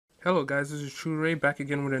Hello guys, this is True Ray back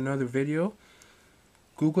again with another video.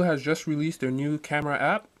 Google has just released their new camera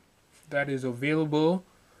app that is available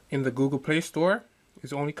in the Google Play Store.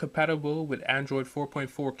 It's only compatible with Android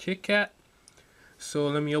 4.4 KitKat. So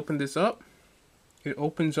let me open this up. It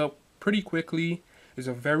opens up pretty quickly. It's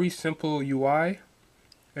a very simple UI.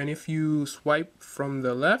 And if you swipe from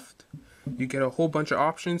the left, you get a whole bunch of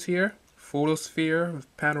options here. Photosphere,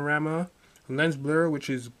 panorama, lens blur,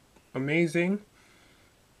 which is amazing,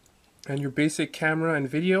 and your basic camera and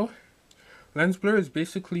video. Lens blur is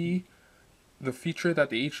basically the feature that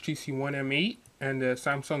the HTC One M8 and the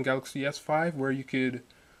Samsung Galaxy S5, where you could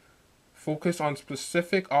focus on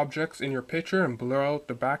specific objects in your picture and blur out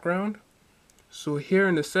the background. So here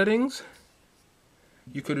in the settings,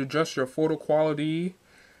 you could adjust your photo quality,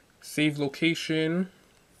 save location,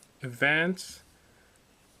 advance.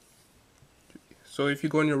 So if you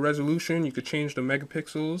go in your resolution, you could change the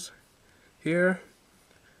megapixels here.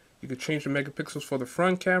 You could change the megapixels for the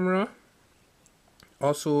front camera.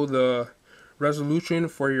 Also the resolution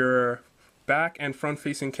for your back and front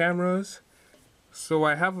facing cameras. So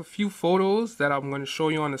I have a few photos that I'm going to show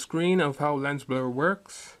you on the screen of how lens blur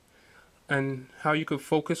works and how you could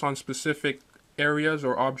focus on specific areas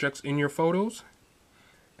or objects in your photos.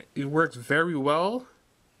 It works very well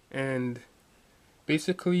and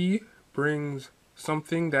basically brings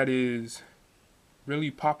something that is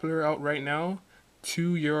really popular out right now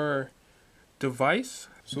to your device.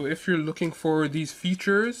 So if you're looking for these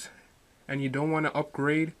features and you don't want to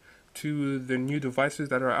upgrade to the new devices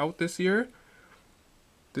that are out this year,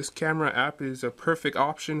 this camera app is a perfect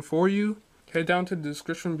option for you. Head down to the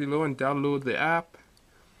description below and download the app.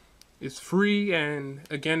 It's free, and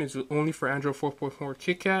again, it's only for Android 4.4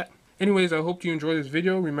 KitKat. Anyways, I hope you enjoyed this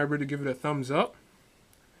video. Remember to give it a thumbs up.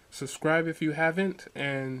 Subscribe if you haven't,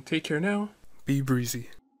 and take care now. Be breezy.